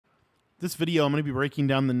This video, I'm going to be breaking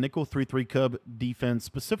down the nickel 3-3 Cub defense,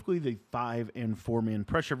 specifically the 5 and 4-man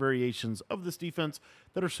pressure variations of this defense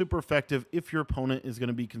that are super effective if your opponent is going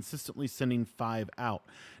to be consistently sending 5 out.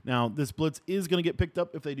 Now, this blitz is going to get picked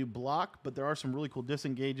up if they do block, but there are some really cool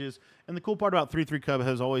disengages. And the cool part about 3-3 Cub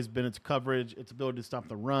has always been its coverage, its ability to stop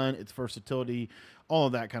the run, its versatility, all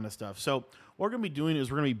of that kind of stuff. So what we're going to be doing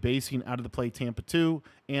is we're going to be basing out of the play Tampa 2,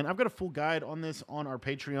 and I've got a full guide on this on our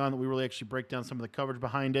Patreon that we really actually break down some of the coverage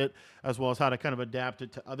behind it, as well as how to kind of adapt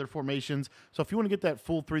it to other formations. So if you want to get that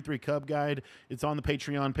full 3-3 Cub guide, it's on the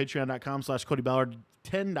Patreon, patreon.com/CodyBallard.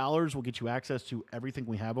 $10 will get you access to everything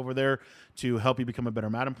we have over there to help you become a better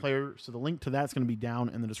Madden player. So the link to that's going to be down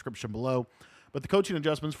in the description below. But the coaching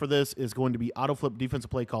adjustments for this is going to be auto flip defensive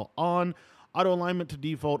play call on, auto alignment to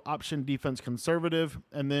default, option defense conservative,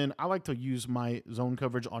 and then I like to use my zone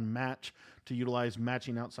coverage on match to utilize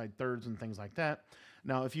matching outside thirds and things like that.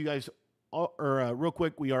 Now, if you guys are real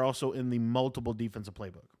quick, we are also in the multiple defensive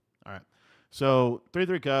playbook. All right, so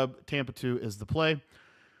 3-3 Cub, Tampa 2 is the play.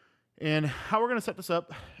 And how we're going to set this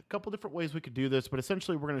up, a couple different ways we could do this, but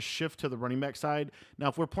essentially we're going to shift to the running back side. Now,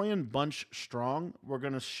 if we're playing bunch strong, we're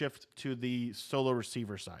going to shift to the solo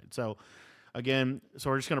receiver side. So again,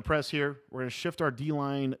 we're just going to press here. We're going to shift our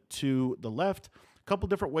D-line to the left. A couple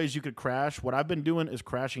different ways you could crash. What I've been doing is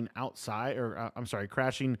crashing outside, or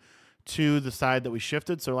crashing to the side that we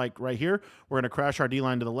shifted. So like right here, we're going to crash our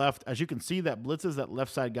D-line to the left. As you can see, that blitzes that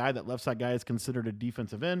left side guy. That left side guy is considered a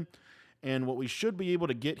defensive end. And what we should be able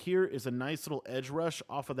to get here is a nice little edge rush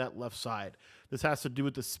off of that left side. This has to do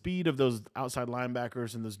with the speed of those outside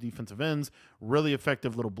linebackers and those defensive ends. Really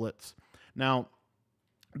effective little blitz. Now,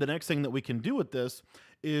 the next thing that we can do with this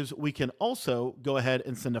is we can also go ahead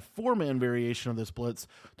and send a 4-man variation of this blitz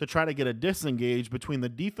to try to get a disengage between the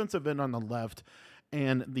defensive end on the left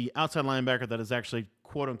and the outside linebacker that is actually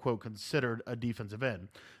quote-unquote considered a defensive end.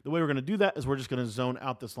 The way we're going to do that is we're just going to zone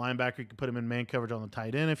out this linebacker. You can put him in man coverage on the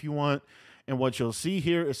tight end if you want. And what you'll see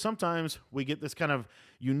here is sometimes we get this kind of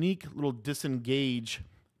unique little disengage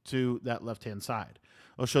to that left-hand side.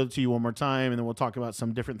 I'll show it to you one more time, and then we'll talk about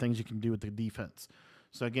some different things you can do with the defense.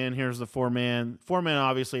 So again, here's the 4-man. 4-man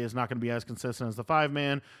obviously is not going to be as consistent as the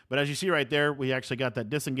 5-man, but as you see right there, we actually got that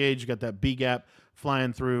disengage. You got that B gap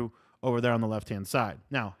flying through over there on the left-hand side.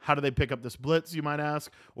 Now, how do they pick up this blitz, you might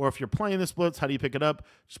ask? Or if you're playing this blitz, how do you pick it up?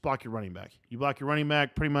 Just block your running back. You block your running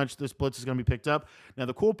back, pretty much this blitz is going to be picked up. Now,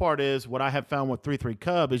 the cool part is what I have found with 3-3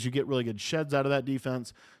 Cub is you get really good sheds out of that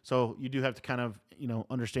defense, so you do have to kind of,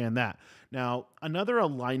 understand that. Now, another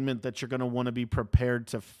alignment that you're going to want to be prepared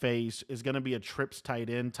to face is going to be a trips tight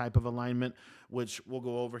end type of alignment, which we'll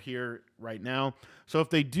go over here right now. So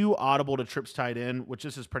if they do audible to trips tight end, which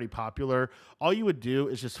this is pretty popular, all you would do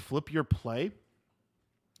is just flip your play,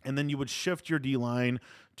 and then you would shift your D-line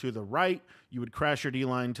to the right. You would crash your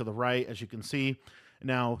D-line to the right, as you can see.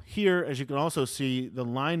 Now here, as you can also see, the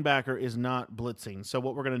linebacker is not blitzing. So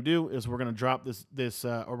what we're going to do is we're going to drop or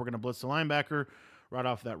we're going to blitz the linebacker right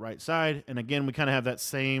off that right side. And again, we kind of have that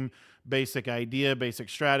same basic idea, basic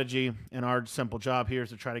strategy, and our simple job here is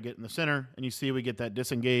to try to get in the center. And you see we get that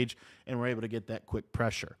disengage, and we're able to get that quick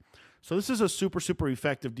pressure. So this is a super, super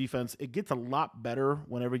effective defense. It gets a lot better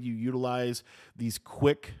whenever you utilize these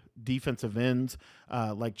quick defensive ends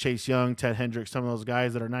like Chase Young, Ted Hendricks, some of those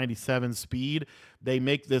guys that are 97 speed. They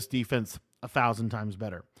make this defense 1,000 times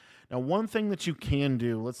better. Now, one thing that you can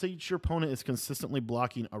do, let's say your opponent is consistently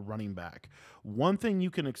blocking a running back. One thing you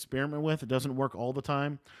can experiment with, it doesn't work all the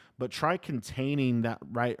time, but try containing that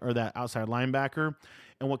right or that outside linebacker.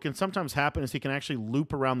 And what can sometimes happen is he can actually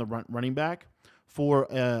loop around the running back for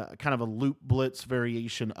a kind of a loop blitz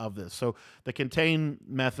variation of this. So the contain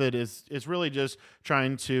method is really just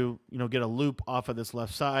trying to, get a loop off of this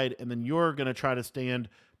left side, and then you're going to try to stand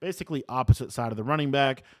basically opposite side of the running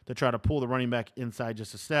back to try to pull the running back inside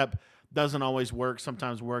just a step. Doesn't always work.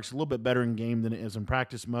 Sometimes works a little bit better in game than it is in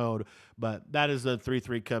practice mode, but that is the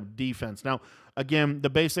 3-3 Cub defense. Now, again, the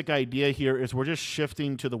basic idea here is we're just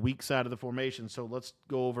shifting to the weak side of the formation. So let's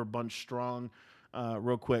go over bunch strong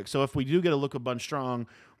real quick. So if we do get a look at bunch strong,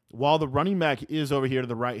 while the running back is over here to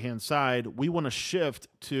the right-hand side, we want to shift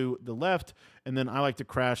to the left, and then I like to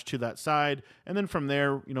crash to that side. And then from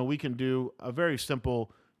there, we can do a very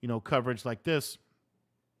simple, coverage like this,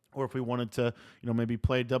 or if we wanted to, maybe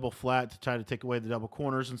play double flat to try to take away the double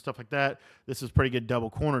corners and stuff like that, this is pretty good double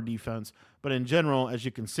corner defense. But in general, as you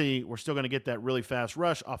can see, we're still going to get that really fast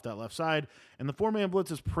rush off that left side. And the 4-man blitz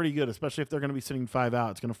is pretty good, especially if they're going to be sitting 5 out.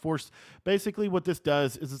 It's going to force, basically what this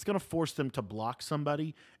does is it's going to force them to block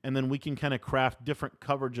somebody, and then we can kind of craft different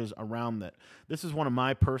coverages around that. This is one of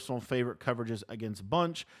my personal favorite coverages against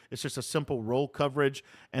bunch. It's just a simple roll coverage,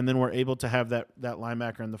 and then we're able to have that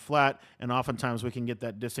linebacker in the flat, and oftentimes we can get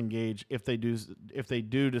that disengage if they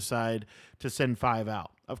do decide to send 5 out.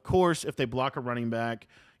 Of course, if they block a running back,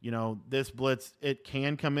 this blitz, it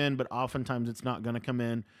can come in, but oftentimes it's not going to come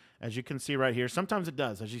in. As you can see right here, sometimes it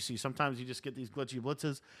does. As you see, sometimes you just get these glitchy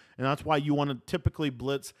blitzes, and that's why you want to typically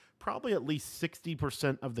blitz probably at least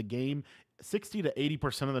 60% of the game. 60 to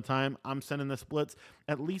 80% of the time, I'm sending this blitz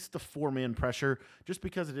at least the 4-man pressure, just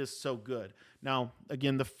because it is so good. Now,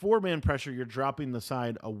 again, the 4-man pressure, you're dropping the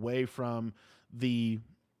side away from the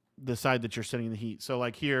side that you're sending the heat. So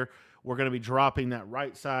like here, we're going to be dropping that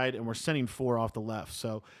right side, and we're sending 4 off the left.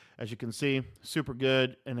 So as you can see, super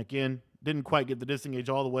good. And again, didn't quite get the disengage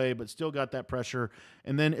all the way, but still got that pressure.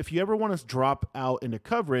 And then if you ever want to drop out into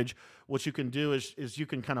coverage, what you can do is you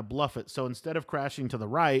can kind of bluff it. So instead of crashing to the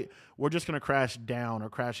right, we're just going to crash down or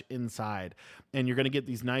crash inside. And you're going to get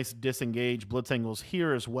these nice disengage blitz angles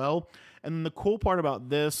here as well. And then the cool part about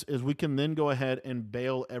this is we can then go ahead and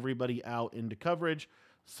bail everybody out into coverage.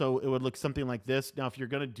 So it would look something like this. Now, if you're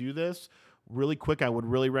going to do this really quick, I would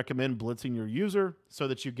really recommend blitzing your user so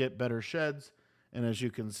that you get better sheds. And as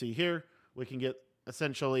you can see here, we can get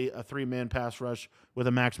essentially a 3-man pass rush with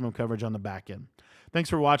a maximum coverage on the back end.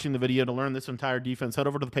 Thanks for watching the video. To learn this entire defense, head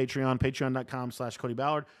over to the Patreon,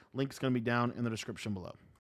 patreon.com/CodyBallard. Link is going to be down in the description below.